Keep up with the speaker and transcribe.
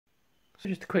So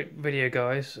just a quick video,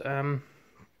 guys.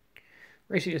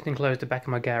 Recently just enclosed the back of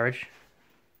my garage.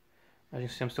 As you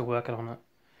can see, I'm still working on it.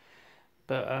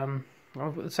 But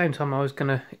at the same time, I was going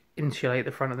to insulate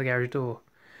the front of the garage door.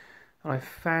 And I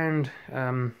found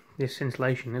this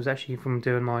insulation. It was actually from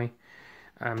doing my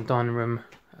dining room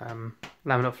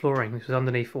laminate flooring. This was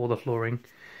underneath all the flooring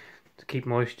to keep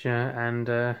moisture and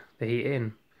the heat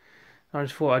in. I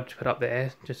just thought I'd put it up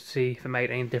there just to see if it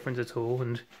made any difference at all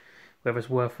and whether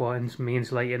it's worthwhile me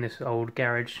insulating this old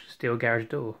steel garage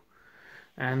door.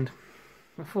 And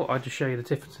I thought I'd just show you the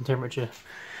difference in temperature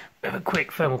with a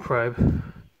quick thermal probe.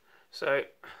 So,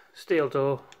 steel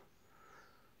door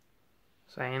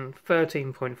saying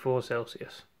 13.4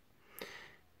 Celsius.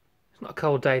 It's not a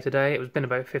cold day today. It's been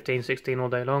about 15, 16 all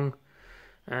day long.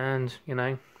 And, you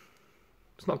know,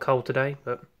 it's not cold today,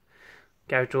 but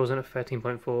garage door's in at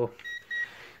 13.4.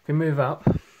 If we move up,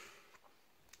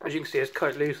 as you can see, it's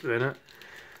quite loose in it.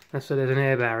 And so there's an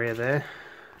air barrier there.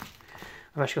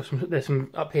 I've actually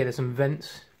got up here there's some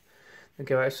vents that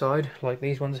go outside, like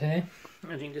these ones here.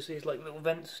 As you can see, it's like little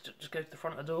vents that just go to the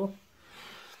front of the door.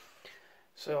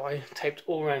 So I taped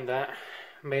all around that,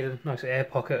 made a nice air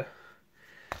pocket.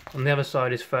 On the other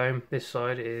side is foam, this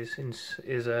side is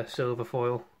silver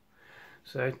foil.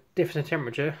 So different in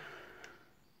temperature.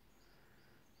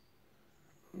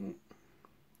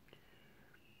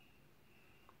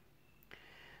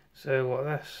 So what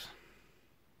that's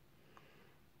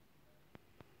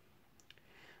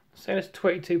say it's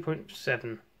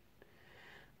 22.7,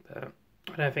 but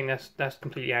I don't think that's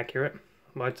completely accurate.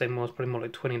 I'd say more, it's probably more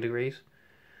like 20 degrees.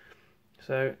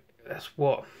 So that's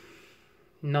what,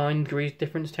 9 degrees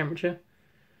difference temperature,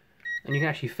 and you can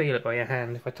actually feel it by your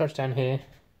hand. If I touch down here,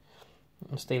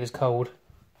 and steel is cold,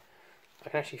 I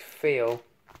can actually feel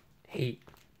heat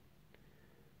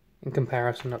in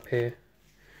comparison up here.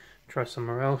 Try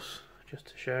somewhere else just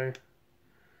to show.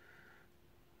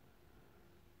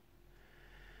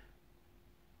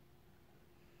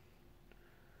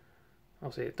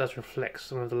 Obviously it does reflect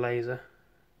some of the laser.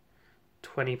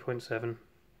 20.7,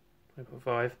 20.5.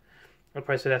 I'd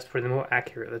probably say that's probably the more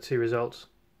accurate of the two results.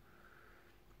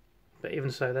 But even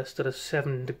so, that's still a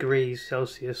 7 degrees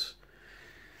Celsius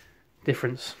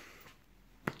difference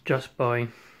just by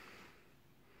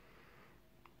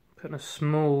putting a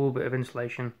small bit of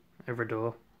insulation over a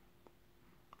door.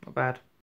 Not bad.